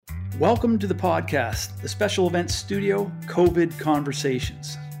Welcome to the podcast, the special events studio, COVID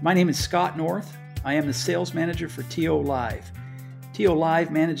Conversations. My name is Scott North. I am the sales manager for TO Live. TO Live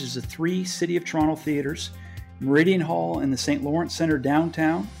manages the 3 City of Toronto theaters, Meridian Hall in the St. Lawrence Centre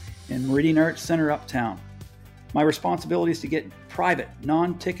downtown and Meridian Arts Centre uptown. My responsibility is to get private,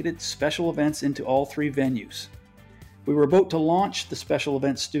 non-ticketed special events into all 3 venues. We were about to launch the Special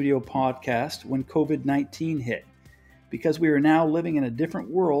Events Studio podcast when COVID-19 hit. Because we are now living in a different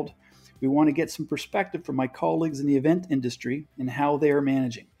world, we want to get some perspective from my colleagues in the event industry and how they are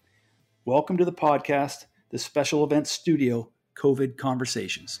managing. Welcome to the podcast, the Special Events Studio, COVID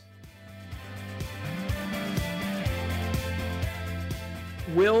Conversations.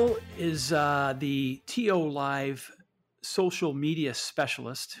 Will is the TO Live social media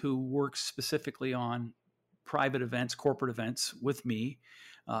specialist who works specifically on private events, corporate events with me.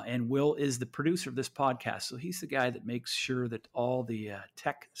 And Will is the producer of this podcast. So he's the guy that makes sure that all the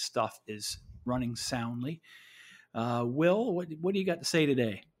tech stuff is running soundly. Will, what do you got to say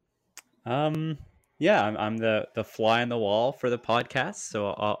today? I'm the fly on the wall for the podcast. So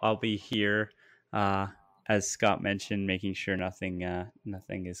I'll be here, as Scott mentioned, making sure nothing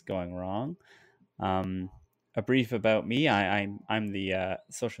is going wrong. A brief about me. I'm the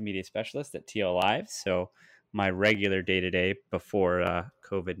social media specialist at TO Live. So my regular day-to-day before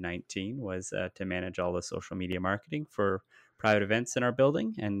COVID-19 was to manage all the social media marketing for private events in our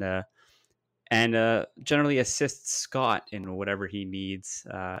building and generally assist Scott in whatever he needs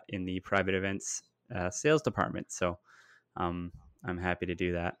in the private events sales department. So I'm happy to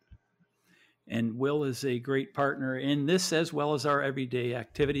do that. And Will is a great partner in this as well as our everyday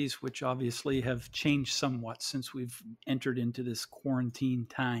activities, which obviously have changed somewhat since we've entered into this quarantine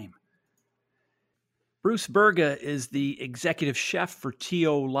time. Bruce Berga is the executive chef for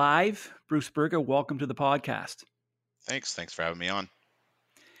TO Live. Bruce Berga, welcome to the podcast. Thanks for having me on.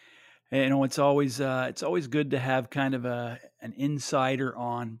 You know, it's always good to have kind of an insider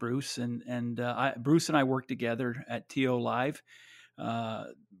on Bruce, and Bruce and I work together at TO Live.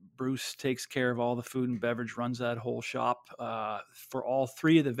 Bruce takes care of all the food and beverage, runs that whole shop for all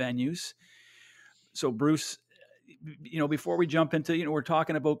 3 of the venues. So Bruce, you know, before we jump into, you know, we're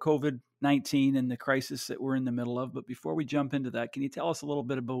talking about COVID-19 and the crisis that we're in the middle of, but before we jump into that, can you tell us a little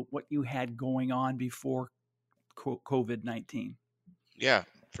bit about what you had going on before COVID-19? Yeah,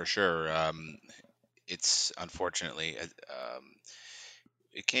 for sure. It's unfortunately,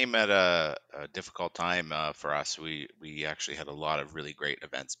 it came at a difficult time for us. We actually had a lot of really great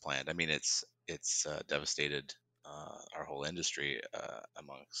events planned. I mean, it's devastated our whole industry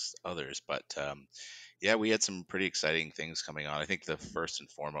amongst others, but yeah, we had some pretty exciting things coming on. I think the first and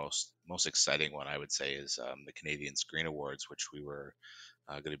foremost, most exciting one I would say is the Canadian Screen Awards, which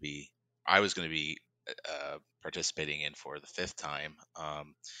I was going to be participating in for the 5th time.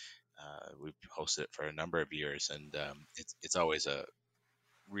 We've hosted it for a number of years, and it's always a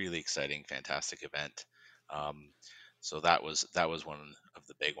really exciting, fantastic event. So that was one of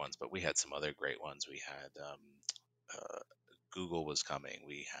the big ones, but we had some other great ones. We had Google was coming.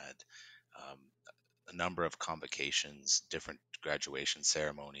 We had a number of convocations, different graduation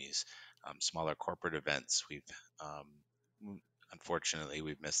ceremonies, smaller corporate events. Unfortunately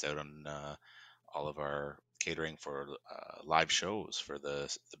we've missed out on all of our catering for live shows for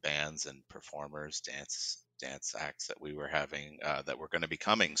the bands and performers, dance acts that we were having that were going to be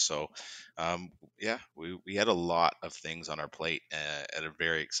coming. So yeah, we had a lot of things on our plate at a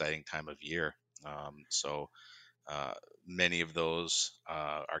very exciting time of year. So many of those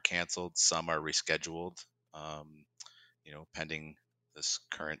are canceled, some are rescheduled, you know, pending this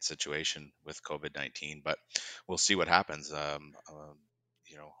current situation with COVID-19, but we'll see what happens.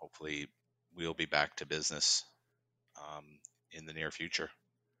 You know, hopefully we'll be back to business in the near future.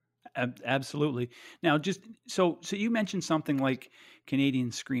 Absolutely. Now, just so you mentioned something like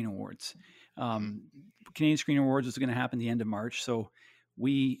Canadian Screen Awards. Canadian Screen Awards is going to happen the end of March. So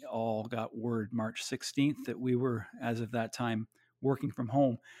we all got word March 16th that we were, as of that time, working from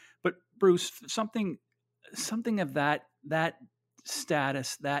home. But Bruce, something of that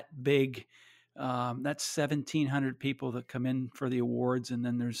status, that big, that's 1,700 people that come in for the awards, and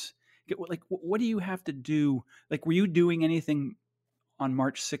then there's like, what do you have to do? Like, were you doing anything on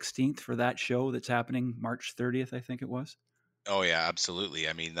March 16th for that show that's happening March 30th, I think it was? Oh yeah, absolutely.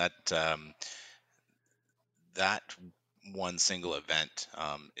 I mean that one single event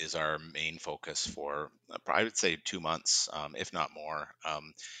is our main focus for I would say 2 months, if not more.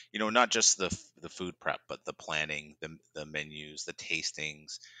 You know, not just the food prep, but the planning, the menus, the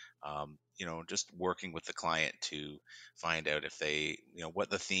tastings, just working with the client to find out if they, what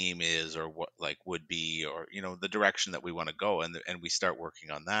the theme is, or what like would be, or the direction that we want to go, and we start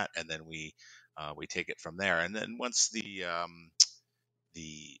working on that, and then we take it from there. And then once the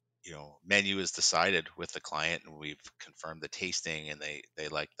menu is decided with the client, and we've confirmed the tasting, and they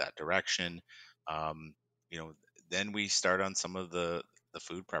like that direction, um, you know then we start on some of the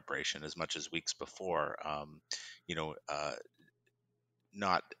food preparation as much as weeks before. You know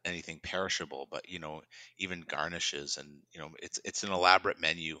Not anything perishable, but even garnishes, and it's an elaborate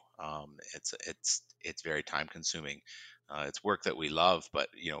menu. It's very time consuming. It's work that we love, but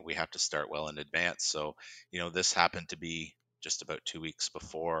we have to start well in advance. So this happened to be just about 2 weeks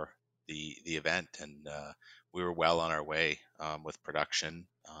before the event, and we were well on our way with production,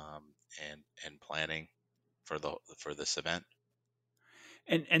 and planning for this event.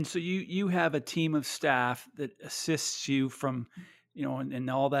 And so you have a team of staff that assists you from, and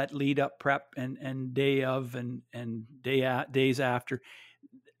all that lead up prep and day of and days after.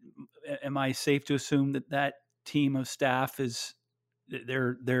 Am I safe to assume that that team of staff is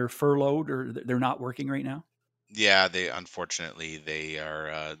they're furloughed or they're not working right now? Yeah, they unfortunately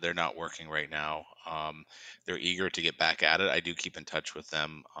they're not working right now. They're eager to get back at it. I do keep in touch with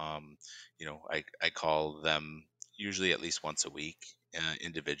them. I call them usually at least once a week,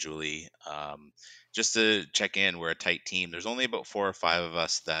 individually, just to check in. We're a tight team. There's only about 4 or 5 of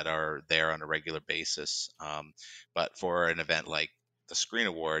us that are there on a regular basis. But for an event like the Screen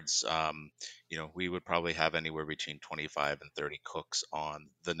Awards, we would probably have anywhere between 25 and 30 cooks on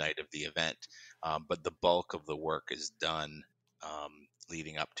the night of the event, but the bulk of the work is done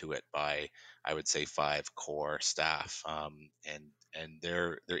leading up to it by, I would say, 5 core staff, and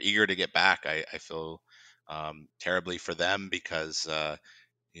they're eager to get back. I feel terribly for them because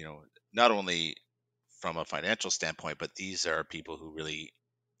you know not only from a financial standpoint, but these are people who really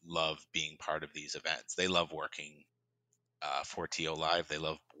love being part of these events. They love working for TO Live. They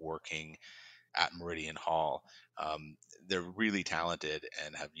love working at Meridian Hall. Um, they're really talented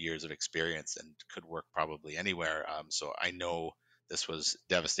and have years of experience and could work probably anywhere. So I know this was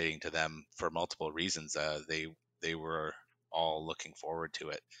devastating to them for multiple reasons. They were all looking forward to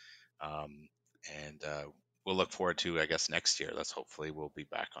it, um, and we'll look forward to, I guess, next year. Let's hopefully we'll be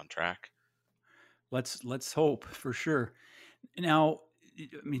back on track. Let's hope for sure. Now, I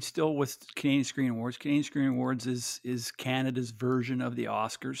mean, still with Canadian Screen Awards. Canadian Screen Awards is Canada's version of the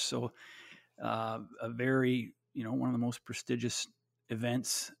Oscars. So a very, one of the most prestigious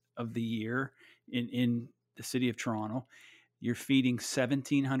events of the year in the city of Toronto. You're feeding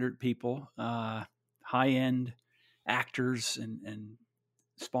 1,700 people, high end actors and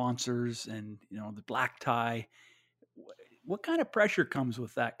sponsors, and the black tie. What kind of pressure comes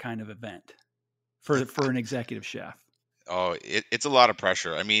with that kind of event for an executive chef? Oh, it's a lot of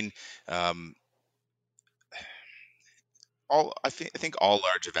pressure. I mean, um, I think all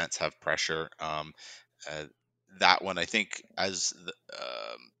large events have pressure. Uh, that one, I think, as the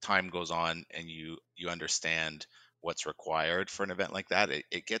time goes on and you understand what's required for an event like that,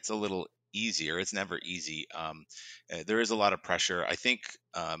 it gets a little easier. It's never easy. There is a lot of pressure. I think,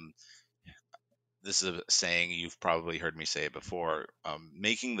 this is a saying, you've probably heard me say it before.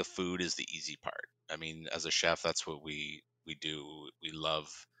 Making the food is the easy part. I mean, as a chef, that's what we do. We love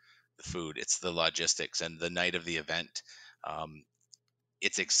the food. It's the logistics and the night of the event. Um,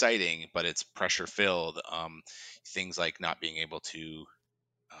 it's exciting, but it's pressure filled. Things like not being able to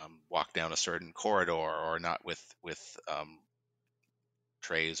walk down a certain corridor, or not with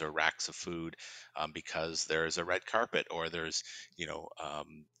trays or racks of food, because there's a red carpet, or there's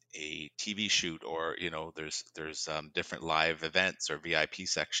a TV shoot, or there's different live events or VIP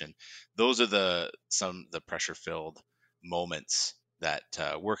section. Those are the pressure filled moments that,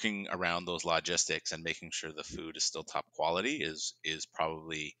 working around those logistics and making sure the food is still top quality is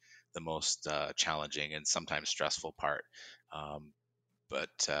probably the most challenging and sometimes stressful part. But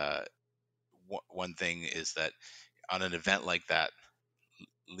one thing is that on an event like that,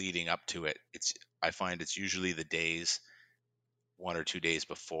 leading up to it, I find it's usually the days, 1 or 2 days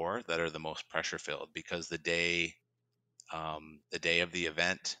before, that are the most pressure filled, because the day of the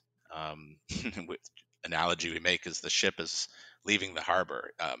event, with analogy we make, is the ship is leaving the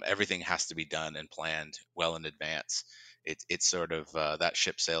harbor. Everything has to be done and planned well in advance. It's sort of, that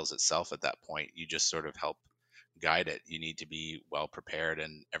ship sails itself at that point. You just sort of help guide it. You need to be well prepared,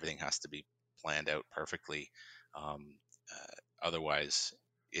 and everything has to be planned out perfectly. Otherwise,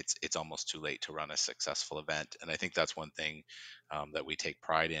 it's almost too late to run a successful event. And I think that's one thing that we take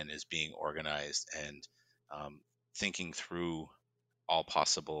pride in, is being organized and um, thinking through all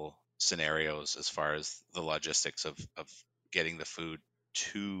possible scenarios as far as the logistics of getting the food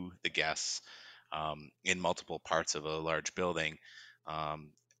to the guests in multiple parts of a large building,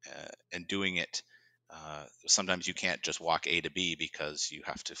 um, and doing it. Sometimes you can't just walk A to B because you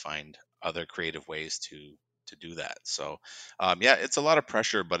have to find other creative ways to do that. So yeah, it's a lot of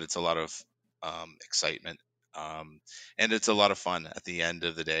pressure, but it's a lot of excitement. And it's a lot of fun at the end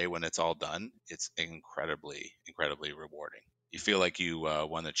of the day when it's all done. It's incredibly rewarding. You feel like you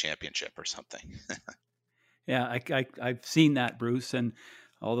won the championship or something. Yeah, I've seen that, Bruce, and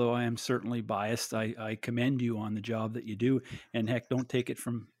although I am certainly biased, I commend you on the job that you do. And heck, don't take it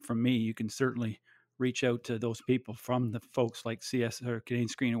from me. You can certainly reach out to those people from the folks like CS or Canadian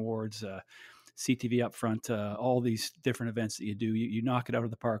Screen Awards, CTV Upfront, all these different events that you do. You knock it out of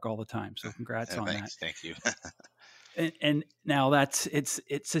the park all the time. So congrats on that. Thank you. And now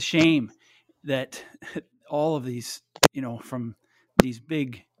it's a shame that all of these, from these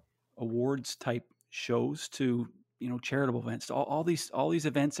big awards type shows to charitable events, all these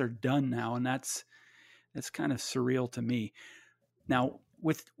events are done now, and that's kind of surreal to me. Now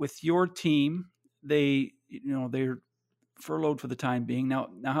with your team, they're furloughed for the time being. Now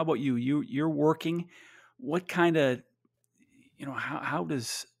how about you're working? What kind of, how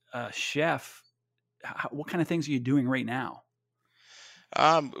does a chef, what kind of things are you doing right now?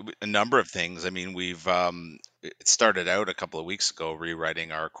 A number of things. I mean, it started out a couple of weeks ago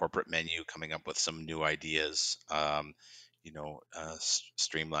rewriting our corporate menu, coming up with some new ideas,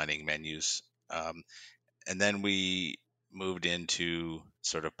 streamlining menus. And then we moved into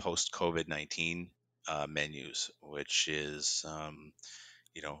sort of post COVID-19 menus, which is,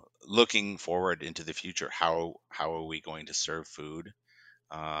 looking forward into the future. How are we going to serve food,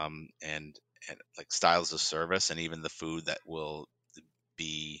 and like styles of service, and even the food that will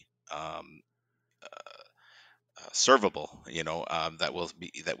be servable,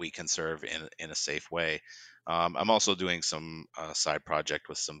 that we can serve in a safe way. I'm also doing some side project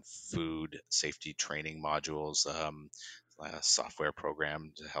with some food safety training modules, a software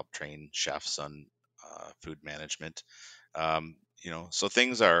program to help train chefs on food management. So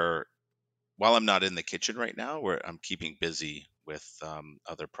things are, while I'm not in the kitchen right now, where I'm keeping busy with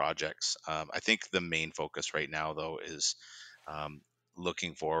other projects. I think the main focus right now, though, is um,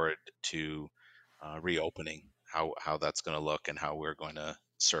 looking forward to reopening, how that's going to look and how we're going to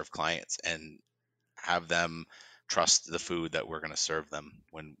serve clients and have them trust the food that we're going to serve them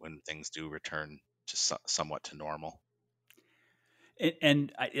when things do return to somewhat to normal.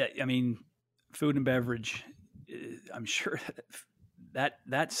 And I mean, food and beverage, I'm sure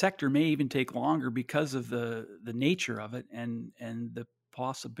that sector may even take longer because of the nature of it, and the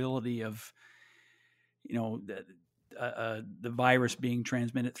possibility of, the virus being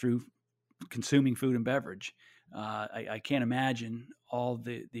transmitted through consuming food and beverage. I can't imagine all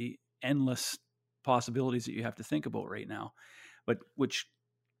the endless possibilities that you have to think about right now, but which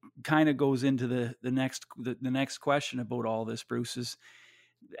kind of goes into the next question about all this, Bruce, is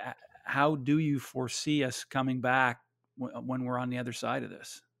how do you foresee us coming back when we're on the other side of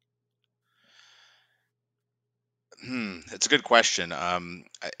this? It's a good question. I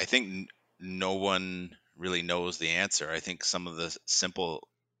think no one really knows the answer. I think some of the simple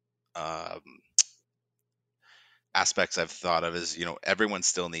um, aspects I've thought of is, everyone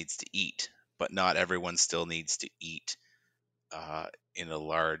still needs to eat, but not everyone still needs to eat uh, in a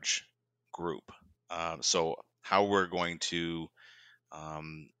large group. So how we're going to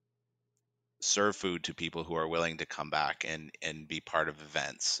um, serve food to people who are willing to come back and be part of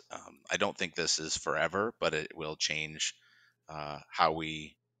events. I don't think this is forever, but it will change how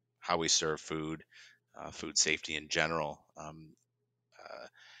we serve food, food safety in general. Uh,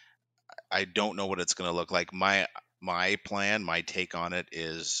 I don't know what it's going to look like. My plan, my take on it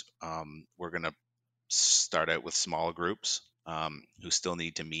is, we're going to start out with small groups who still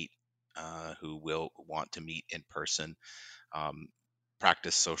need to meet, who will want to meet in person, um,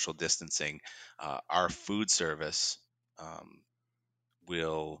 practice social distancing. Our food service um,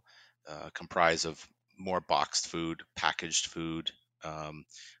 will comprise of more boxed food, packaged food. Um,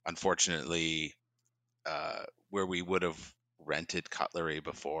 Unfortunately, where we would have rented cutlery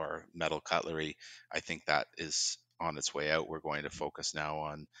before, metal cutlery, I think that is on its way out. We're going to focus now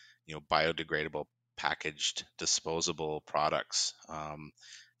on, biodegradable, packaged, disposable products,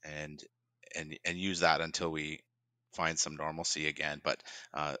 and and use that until we find some normalcy again. But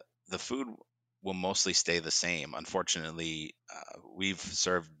uh, the food will mostly stay the same. Unfortunately, we've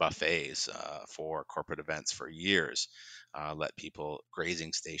served buffets for corporate events for years. Let people,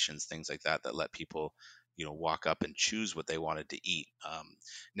 grazing stations, things like that, that let people, walk up and choose what they wanted to eat.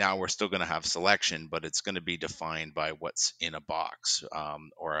 Now we're still going to have selection, but it's going to be defined by what's in a box,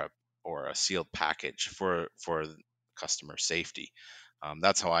 or a sealed package for customer safety.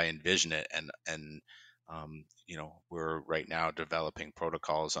 That's how I envision it. And we're right now developing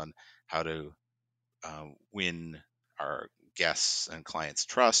protocols on how to win our guests and clients'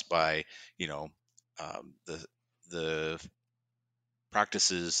 trust by, you know, the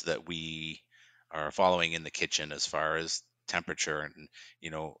practices that we are following in the kitchen as far as temperature and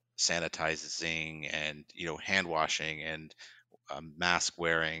sanitizing and hand washing and mask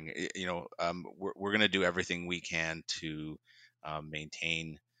wearing. We're going to do everything we can to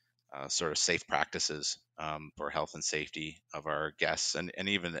maintain sort of safe practices for health and safety of our guests and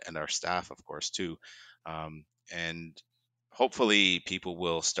even and our staff, of course, too. And hopefully, people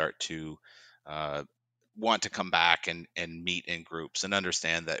will start to uh, want to come back and meet in groups and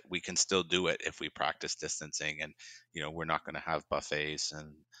understand that we can still do it if we practice distancing. And we're not going to have buffets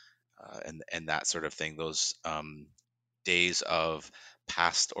and that sort of thing. Those days of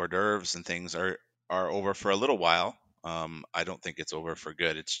past hors d'oeuvres and things are over for a little while. I don't think it's over for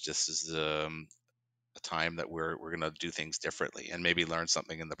good. It's just as a time that we're going to do things differently and maybe learn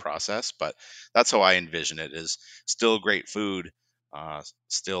something in the process. But that's how I envision it: is still great food,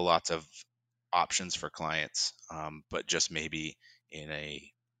 still lots of options for clients, but just maybe in a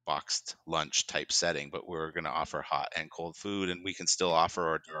boxed lunch type setting. But we're going to offer hot and cold food, and we can still offer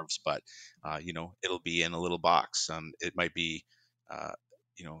hors d'oeuvres, but it'll be in a little box. It might be uh,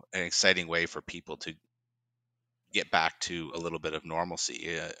 an exciting way for people to get back to a little bit of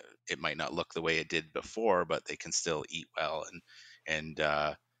normalcy. It might not look the way it did before, but they can still eat well and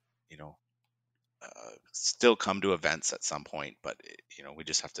you know still come to events at some point. But we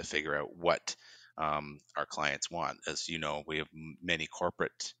just have to figure out what our clients want. As you know, we have many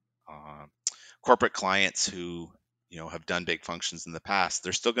uh, corporate clients who have done big functions in the past.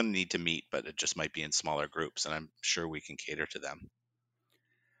 They're still going to need to meet, but it just might be in smaller groups, and I'm sure we can cater to them.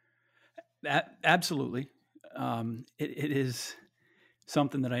 Absolutely. It is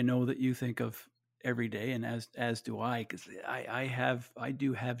something that I know that you think of every day, and as do I, because I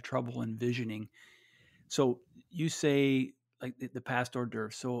do have trouble envisioning. So you say like the past hors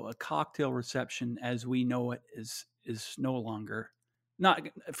d'oeuvre. So a cocktail reception, as we know it, is no longer, not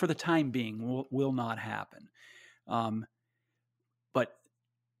for the time being, will not happen. Um, but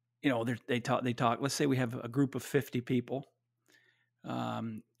they talk. Let's say we have a group of 50 people.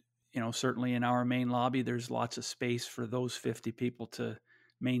 Um, certainly in our main lobby, there's lots of space for those 50 people to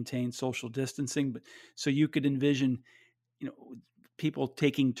maintain social distancing. But so you could envision, people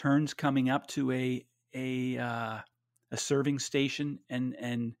taking turns coming up to a serving station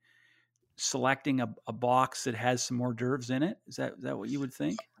and selecting a box that has some hors d'oeuvres in it. Is that what you would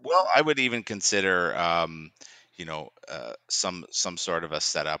think? Well, I would even consider, some sort of a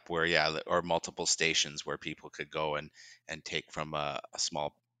setup where, yeah, or multiple stations where people could go and take from a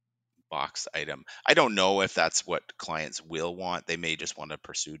small box item. I don't know if that's what clients will want. They may just want to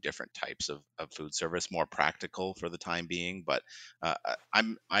pursue different types of food service, more practical for the time being. But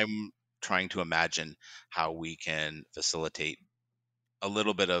I'm trying to imagine how we can facilitate a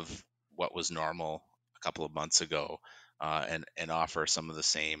little bit of what was normal a couple of months ago, and offer some of the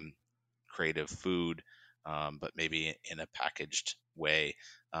same creative food, but maybe in a packaged way.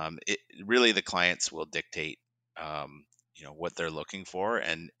 It really, the clients will dictate, what they're looking for,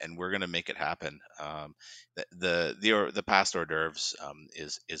 and we're going to make it happen. The past hors d'oeuvres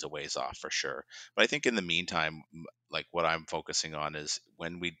is a ways off for sure, but I think in the meantime, like what I'm focusing on is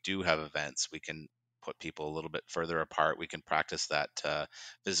when we do have events, we can put people a little bit further apart. We can practice that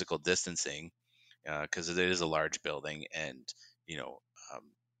physical distancing, because it is a large building, and you know. Um,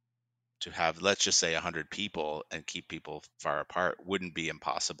 to have, let's just say, 100 people and keep people far apart wouldn't be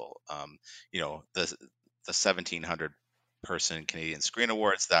impossible. The 1,700 person Canadian Screen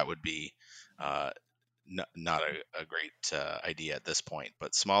Awards, that would be uh, not a great idea at this point.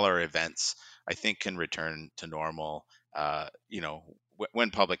 But smaller events, I think, can return to normal.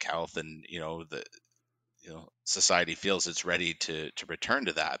 When public health and the society feels it's ready to return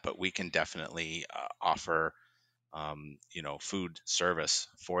to that. But we can definitely offer food service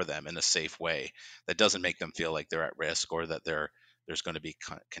for them in a safe way that doesn't make them feel like they're at risk, or that there's going to be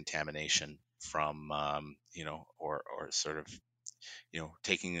contamination from, or sort of,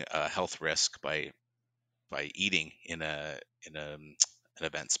 taking a health risk by eating in an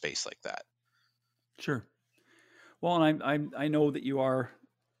event space like that. Sure. Well, and I know that you are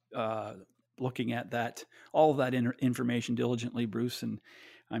uh, looking at that, all of that information diligently, Bruce, and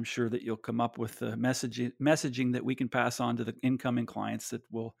I'm sure that you'll come up with the messaging that we can pass on to the incoming clients that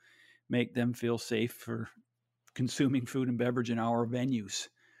will make them feel safe for consuming food and beverage in our venues.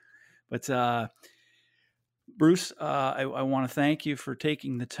 But Bruce, I want to thank you for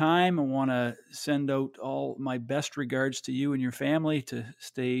taking the time. I want to send out all my best regards to you and your family to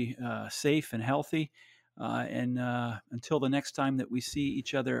stay safe and healthy. And until the next time that we see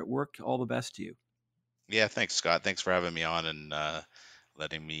each other at work, all the best to you. Yeah, thanks, Scott. Thanks for having me on and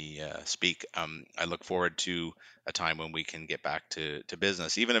letting me speak. I look forward to a time when we can get back to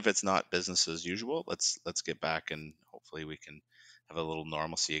business, even if it's not business as usual. Let's get back and hopefully we can have a little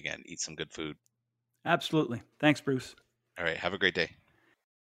normalcy again. Eat some good food. Absolutely. Thanks, Bruce. All right. Have a great day.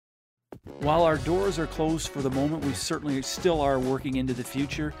 While our doors are closed for the moment, we certainly still are working into the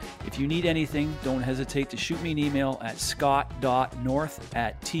future. If you need anything, don't hesitate to shoot me an email at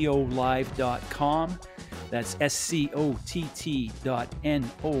scott.north@tolive.com. That's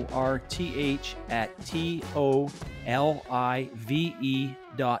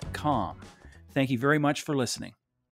SCOTT.NORTH@TOLIVE.com. Thank you very much for listening.